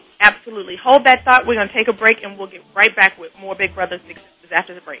be there? Absolutely. Hold that thought. We're going to take a break, and we'll get right back with more Big Brothers Big Sisters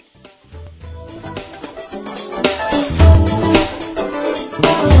after the break.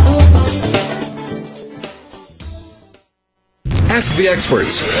 Ask the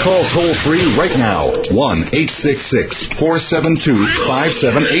experts. Call toll-free right now,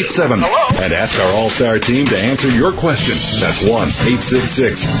 1-866-472-5787. And ask our All-Star team to answer your question. That's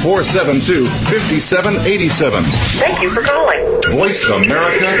 1-866-472-5787. Thank you for calling.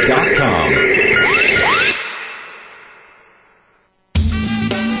 VoiceAmerica.com.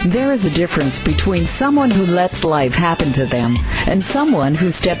 There is a difference between someone who lets life happen to them and someone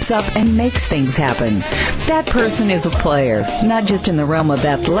who steps up and makes things happen. That person is a player, not just in the realm of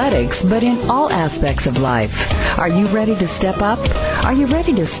athletics, but in all aspects of life. Are you ready to step up? Are you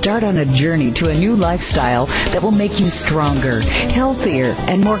ready to start on a journey to a new lifestyle that will make you stronger, healthier,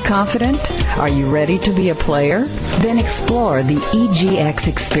 and more confident? Are you ready to be a player? Then explore the EGX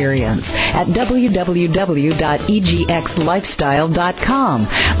experience at www.egxlifestyle.com.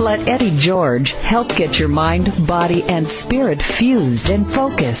 Let Eddie George help get your mind, body, and spirit fused and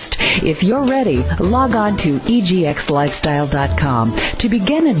focused. If you're ready, log on to egxlifestyle.com to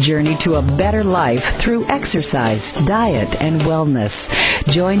begin a journey to a better life through exercise, diet, and wellness.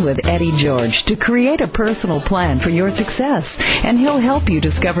 Join with Eddie George to create a personal plan for your success, and he'll help you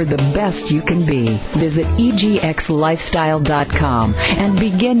discover the best you can be. Visit egxlifestyle.com and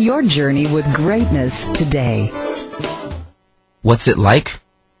begin your journey with greatness today. What's it like?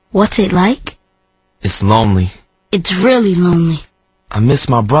 What's it like? It's lonely. It's really lonely. I miss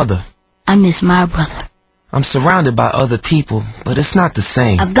my brother. I miss my brother. I'm surrounded by other people, but it's not the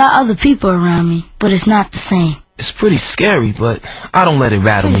same. I've got other people around me, but it's not the same. It's pretty scary, but I don't let it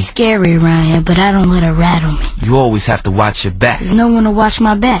rattle me. It's scary around here, but I don't let it rattle me. You always have to watch your back. There's no one to watch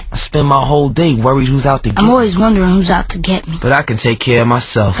my back. I spend my whole day worried who's out to get me. I'm always wondering who's out to get me. But I can take care of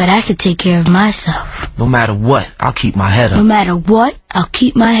myself. But I can take care of myself. No matter what, I'll keep my head up. No matter what, I'll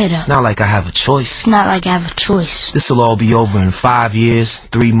keep my head up. It's not like I have a choice. It's not like I have a choice. This'll all be over in 5 years,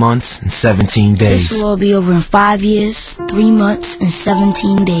 3 months, and 17 days. This will all be over in 5 years, 3 months, and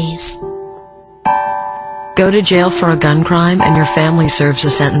 17 days. Go to jail for a gun crime and your family serves a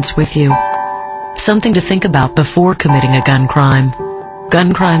sentence with you. Something to think about before committing a gun crime.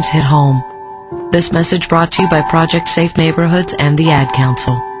 Gun crimes hit home. This message brought to you by Project Safe Neighborhoods and the Ad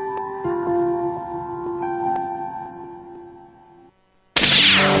Council.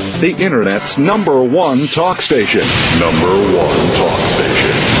 The Internet's #1 talk station. #1 talk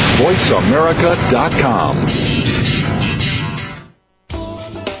station. VoiceAmerica.com.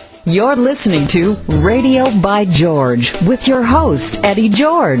 You're listening to Radio by George with your host, Eddie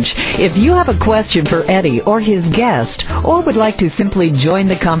George. If you have a question for Eddie or his guest, or would like to simply join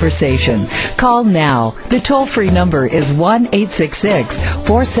the conversation, call now. The toll-free number is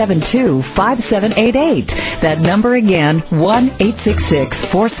 1-866-472-5788. That number again,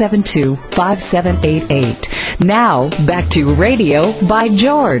 1-866-472-5788. Now, back to Radio by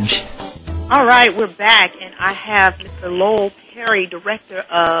George. All right, we're back, and I have Mr. Lowell Perry, director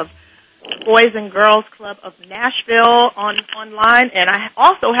of Boys and Girls Club of Nashville online, and I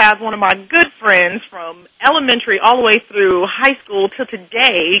also have one of my good friends from elementary all the way through high school to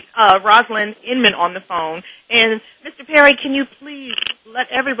today, Rosalind Inman, on the phone. And Mr. Perry, can you please let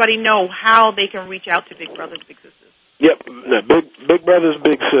everybody know how they can reach out to Big Brothers Big Sisters? Yep, Big Brothers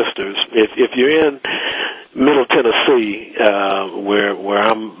Big Sisters. If you're in Middle Tennessee, where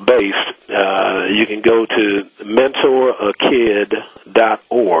I'm based, you can go to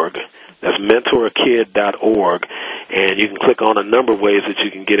mentorакid.org. That's mentorакid.org, and you can click on a number of ways that you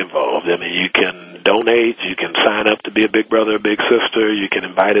can get involved. I mean, you can donate, you can sign up to be a big brother or big sister, you can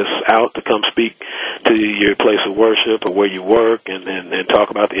invite us out to come speak to your place of worship or where you work and talk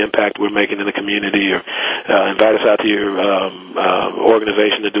about the impact we're making in the community, or invite us out to your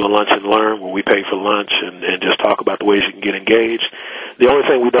organization to do a lunch and learn where we pay for lunch and just talk about the ways you can get engaged. The only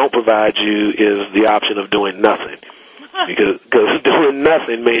thing we don't provide you is the option of doing nothing. Because doing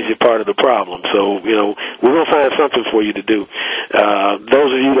nothing means you're part of the problem. So, we're going to find something for you to do.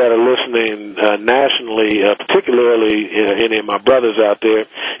 Those of you that are listening nationally, particularly any of my brothers out there,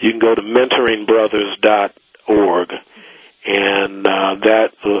 you can go to mentoringbrothers.org, and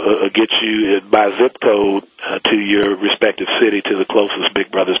that gets you by zip code to your respective city, to the closest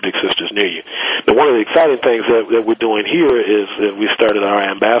Big Brothers Big Sisters near you. But one of the exciting things that we're doing here is that we started our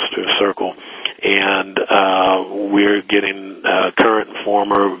ambassador circle, and we're getting current and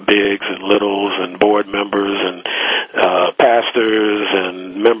former bigs and littles and board members and pastors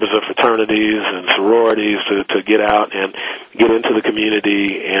and members of fraternities and sororities to get out and get into the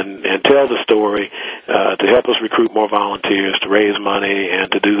community and tell the story, to help us recruit more volunteers, to raise money, and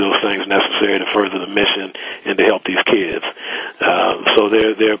to do those things necessary to further the mission and to help these kids. So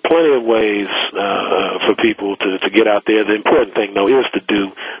there are plenty of ways for people to get out there. The important thing, though, is to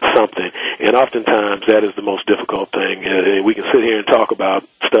do something. And oftentimes that is the most difficult thing. We can sit here and talk about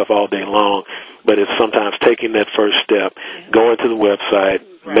stuff all day long, but it's sometimes taking that first step, going to the website,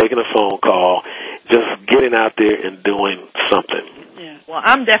 making a phone call, just getting out there and doing something. Yeah. Well,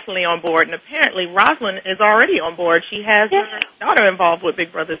 I'm definitely on board, and apparently Rosalind is already on board. She has her daughter involved with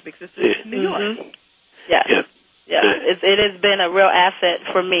Big Brothers Big Sisters in New York. Yeah. It has been a real asset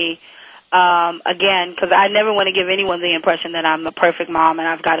for me. Again, because I never want to give anyone the impression that I'm a perfect mom and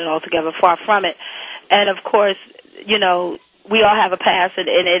I've got it all together. Far from it. And, of course, we all have a past, and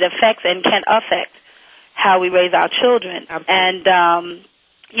it affects and can affect how we raise our children. And,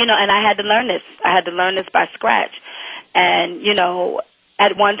 and I had to learn this. I had to learn this by scratch. And,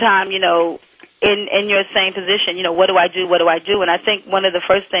 at one time, in your same position, what do I do? What do I do? And I think one of the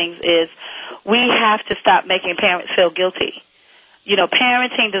first things is we have to stop making parents feel guilty.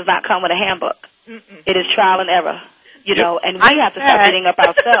 Parenting does not come with a handbook. It is trial and error, and we have to stop beating up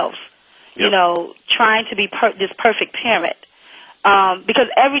ourselves, trying to be this perfect parent. Because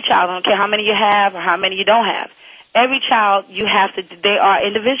every child, I don't care how many you have or how many you don't have, every child they are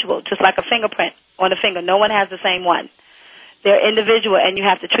individual, just like a fingerprint on a finger. No one has the same one. They're individual, and you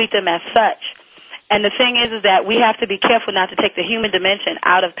have to treat them as such. And the thing is that we have to be careful not to take the human dimension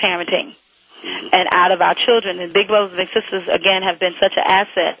out of parenting and out of our children. And Big Brothers Big Sisters, again, have been such an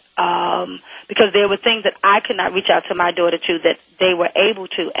asset because there were things that I could not reach out to my daughter to that they were able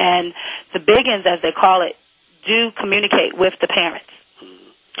to. And the big-ins, as they call it, do communicate with the parents.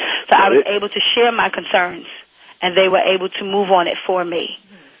 So I was able to share my concerns and they were able to move on it for me.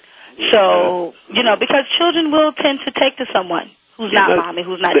 So, because children will tend to take to someone who's not mommy,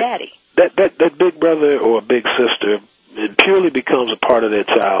 who's not daddy. That big brother or big sister, it purely becomes a part of their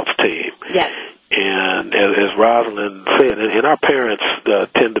child's team. Yes. And as Rosalind said, and our parents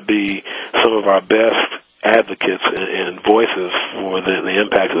tend to be some of our best advocates and voices for the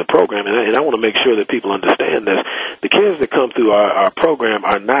impact of the program. And I want to make sure that people understand this. The kids that come through our program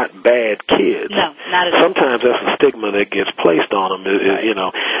are not bad kids. No, not at all. Sometimes that's a stigma that gets placed on them.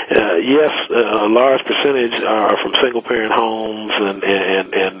 Yes, a large percentage are from single-parent homes and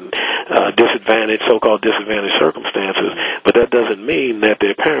disadvantaged, so-called disadvantaged circumstances, but that doesn't mean that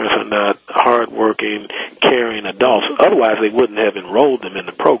their parents are not hard-working, caring adults. Otherwise, they wouldn't have enrolled them in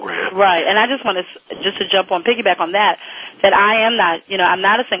the program. Right, and I just want to jump on, piggyback on that I am not, I'm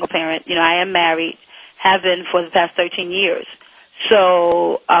not a single parent. I am married, have been for the past 13 years.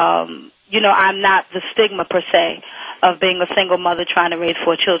 So, I'm not the stigma, per se, of being a single mother trying to raise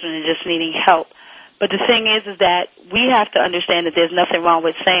 4 children and just needing help. But the thing is that we have to understand that there's nothing wrong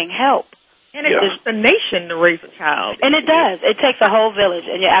with saying help. And it takes a nation to raise a child. And it does. It takes a whole village,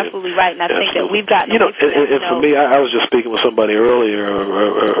 and you're absolutely right. And I think that we've gotten and for me, I was just speaking with somebody earlier,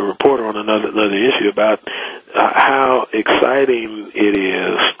 a reporter on another issue, about how exciting it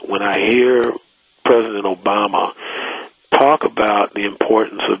is when I hear President Obama talk about the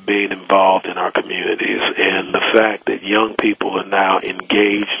importance of being involved in our communities and the fact that young people are now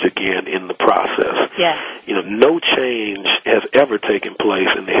engaged again in the process. Yeah. No change has ever taken place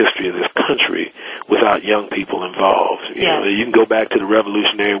in the history of this country without young people involved. You can go back to the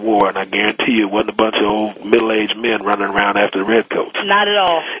Revolutionary War, and I guarantee you it wasn't a bunch of old middle-aged men running around after the redcoats. Not at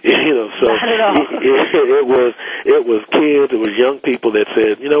all. So not at all. It was kids, it was young people that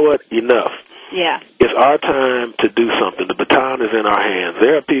said, you know what, enough. Yeah. It's our time to do something. The baton is in our hands.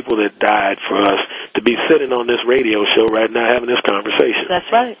 There are people that died for us to be sitting on this radio show right now having this conversation. That's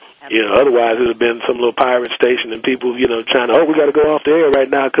right. Otherwise it would have been some little pirate station and people, trying to, we got to go off the air right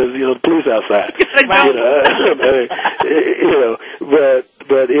now because, the police outside. Right.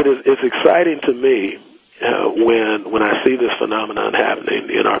 But it's exciting to me when I see this phenomenon happening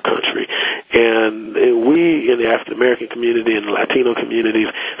in our country. And we in the African American community and the Latino communities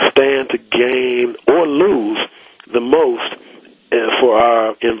stand to gain or lose the most for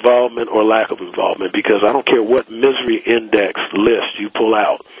our involvement or lack of involvement, because I don't care what misery index list you pull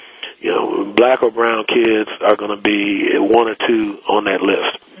out. Black or brown kids are going to be 1 or 2 on that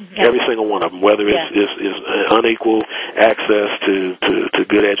list. Every single one of them, whether it's unequal access to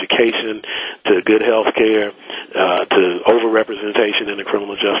good education, to good health care, to overrepresentation in the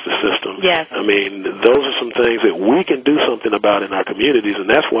criminal justice system. Yes. I mean, those are some things that we can do something about in our communities, and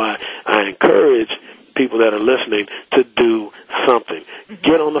that's why I encourage people that are listening to do something.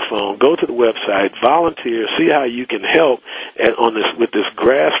 Get on the phone, go to the website, volunteer, see how you can help with this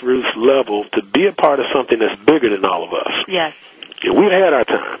grassroots level to be a part of something that's bigger than all of us. Yes. We've had our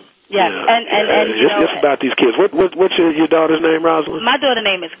time. Yes, and it's about these kids. What's your daughter's name, Rosalind? My daughter's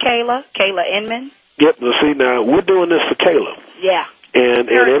name is Kayla Inman. Yep. Well, see, now we're doing this for Kayla. Yeah. And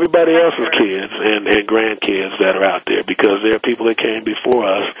everybody else's kids and grandkids that are out there, because there are people that came before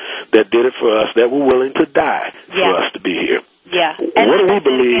us that did it for us, that were willing to die for us to be here. Yeah. What do we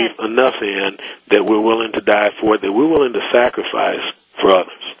believe enough in that we're willing to die for, that we're willing to sacrifice for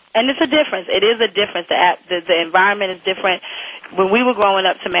others? And it's a difference. It is a difference. The environment is different. When we were growing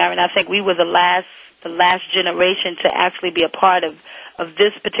up, Tamara, and I think we were the last generation to actually be a part of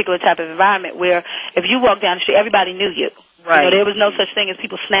this particular type of environment, where if you walk down the street, everybody knew you. Right. There was no such thing as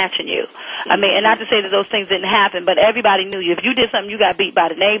people snatching you. I mean, and not to say that those things didn't happen, but everybody knew you. If you did something, you got beat by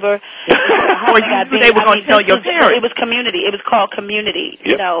the neighbor. They were going to tell your parents. It was community. It was called community.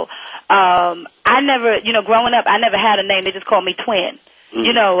 Yep. I never, growing up, I never had a name. They just called me Twin.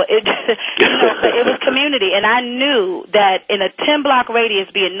 It was community, and I knew that in a 10-block radius,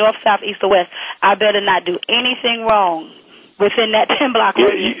 be it north, south, east, or west, I better not do anything wrong within that 10-block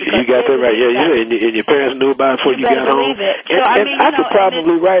radius. You got that right. And your parents knew about it before you got home. I could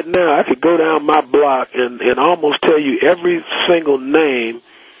probably right now, I could go down my block and almost tell you every single name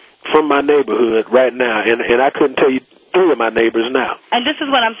from my neighborhood right now, and I couldn't tell you 3 of my neighbors now. And this is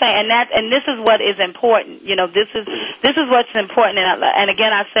what I'm saying, and this is what is important. This is what's important. And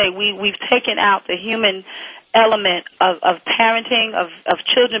again, I say we've taken out the human element of parenting, of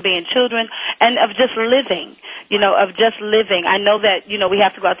children being children, and of just living. I know that we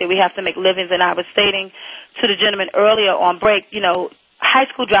have to go out there, we have to make livings. And I was stating to the gentleman earlier on break, high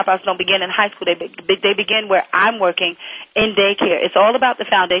school dropouts don't begin in high school. They begin where I'm working in daycare. It's all about the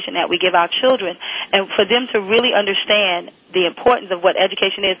foundation that we give our children, and for them to really understand the importance of what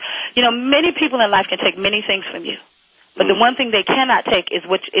education is. You know, many people in life can take many things from you, but the one thing they cannot take is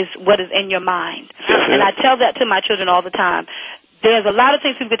what is in your mind. And I tell that to my children all the time. There's a lot of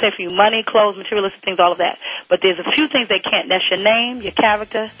things people can take from you, money, clothes, materialistic things, all of that. But there's a few things they can't. That's your name, your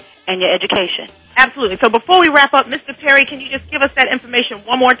character, and your education. Absolutely. So before we wrap up, Mr. Perry, can you just give us that information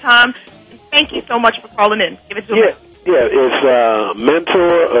one more time? And thank you so much for calling in. Give it to us. Yeah, it's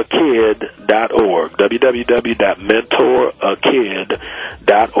mentorakid.org,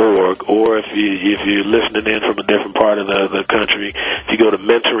 www.mentorakid.org, or if you're listening in from a different part of the country, if you go to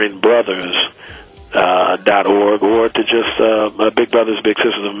mentoringbrothers.org, or to just Big Brothers Big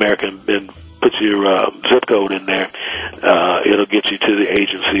Sisters of America and put your zip code in there, it'll get you to the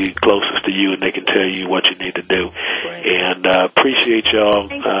agency closest to you, and they can tell you what you need to do. Right. And appreciate y'all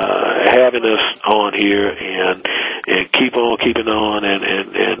having us on here, and keep on keeping on,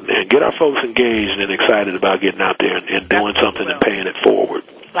 and get our folks engaged and excited about getting out there and doing something and paying it forward.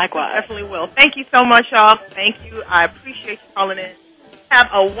 Likewise. Definitely will. Thank you so much, y'all. Thank you. I appreciate you calling in. Have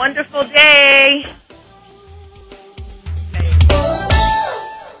a wonderful day.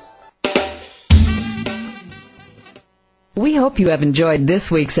 We hope you have enjoyed this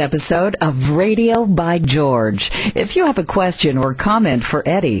week's episode of Radio by George. If you have a question or comment for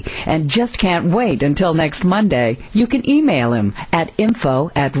Eddie and just can't wait until next Monday, you can email him at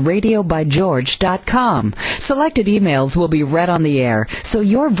info@radiobygeorge.com. Selected emails will be read on the air, so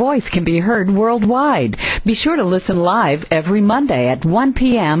your voice can be heard worldwide. Be sure to listen live every Monday at 1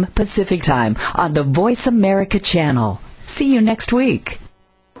 p.m. Pacific Time on the Voice America channel. See you next week.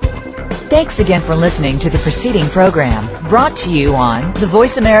 Thanks again for listening to the preceding program, brought to you on the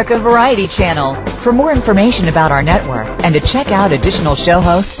Voice America Variety Channel. For more information about our network and to check out additional show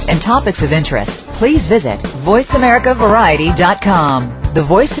hosts and topics of interest, please visit voiceamericavariety.com. The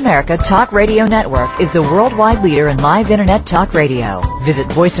Voice America Talk Radio Network is the worldwide leader in live Internet talk radio. Visit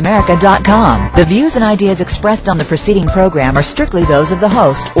voiceamerica.com. The views and ideas expressed on the preceding program are strictly those of the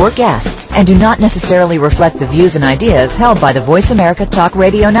host or guests and do not necessarily reflect the views and ideas held by the Voice America Talk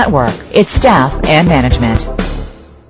Radio Network, its staff, and management.